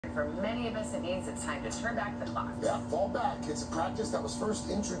and for many of us, it means it's time to turn back the clock. Yeah, fall back. It's a practice that was first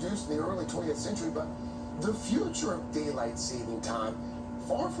introduced in the early 20th century, but the future of daylight saving time,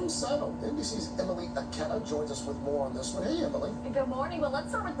 far from settled. NBC's Emily Aketa joins us with more on this one. Hey, Emily. Good morning. Well, let's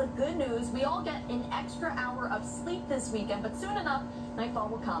start with the good news. We all get an extra hour of sleep this weekend, but soon enough, nightfall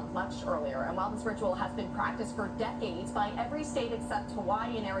will come much earlier. And while this ritual has been practiced for decades by every state except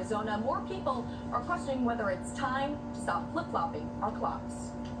Hawaii and Arizona, more people are questioning whether it's time to stop flip-flopping our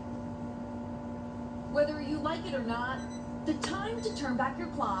clocks. Whether you like it or not, the time to turn back your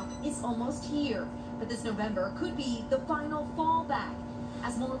clock is almost here. But this November could be the final fallback,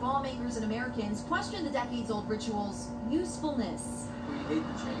 as more lawmakers and Americans question the decades-old ritual's usefulness. We hate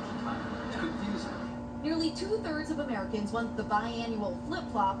the change in time. It's confusing. Nearly two-thirds of Americans want the biannual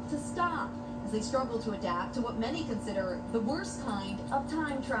flip-flop to stop, as they struggle to adapt to what many consider the worst kind of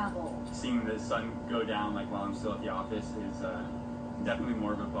time travel. Seeing the sun go down like while I'm still at the office is definitely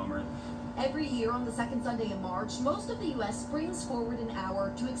more of a bummer. Every year on the second Sunday in March, most of the U.S. brings forward an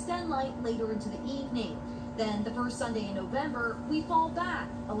hour to extend light later into the evening. Then, the first Sunday in November, we fall back,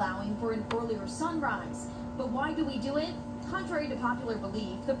 allowing for an earlier sunrise. But why do we do it? Contrary to popular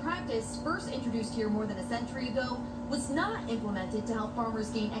belief, the practice, first introduced here more than a century ago, was not implemented to help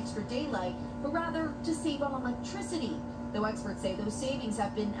farmers gain extra daylight, but rather to save on electricity, though experts say those savings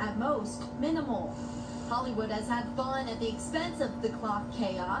have been, at most, minimal. Hollywood has had fun at the expense of the clock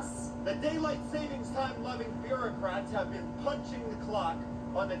chaos. The daylight savings time-loving bureaucrats have been punching the clock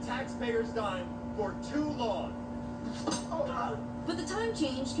on the taxpayers' dime for too long. But the time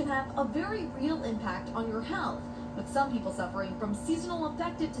change can have a very real impact on your health, with some people suffering from seasonal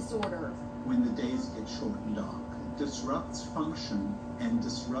affective disorder. When the days get short and dark, it disrupts function and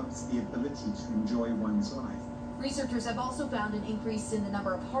disrupts the ability to enjoy one's life. Researchers have also found an increase in the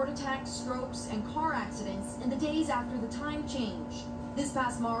number of heart attacks, strokes, and car accidents in the days after the time change. This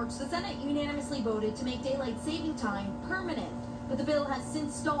past March, the Senate unanimously voted to make daylight saving time permanent, but the bill has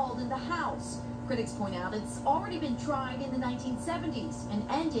since stalled in the House. Critics point out it's already been tried in the 1970s and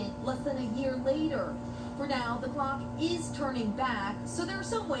ended less than a year later. For now, the clock is turning back, so there are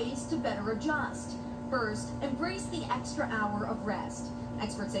some ways to better adjust. First, embrace the extra hour of rest.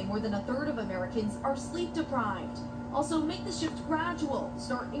 Experts say more than a third of Americans are sleep deprived. Also, make the shift gradual.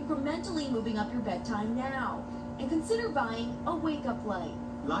 Start incrementally moving up your bedtime now. And consider buying a wake-up light.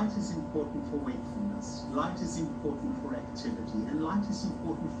 Light is important for wakefulness, light is important for activity, and light is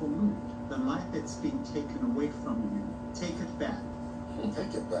important for mood. The light that's being taken away from you, take it back.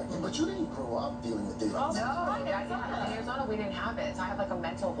 Take it back. But you didn't grow up dealing with daylight. Oh, no, I thought in Arizona we didn't have it. So I have like a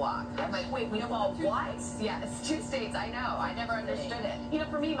mental block. I'm like, wait, we have all what? Yeah, it's 2 states. I know. I never understood it. You know,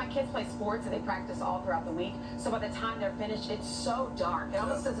 for me, my kids play sports and they practice all throughout the week. So by the time they're finished, it's so dark. It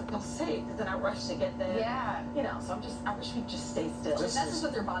almost doesn't feel safe because then I rush to get there. Yeah. You know, so I wish we'd just stay still. That's just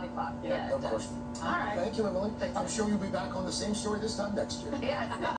with their body clock. Yeah, of course. All right. Thank you, Emily. I'm sure you'll be back on the same story this time next year. Yeah.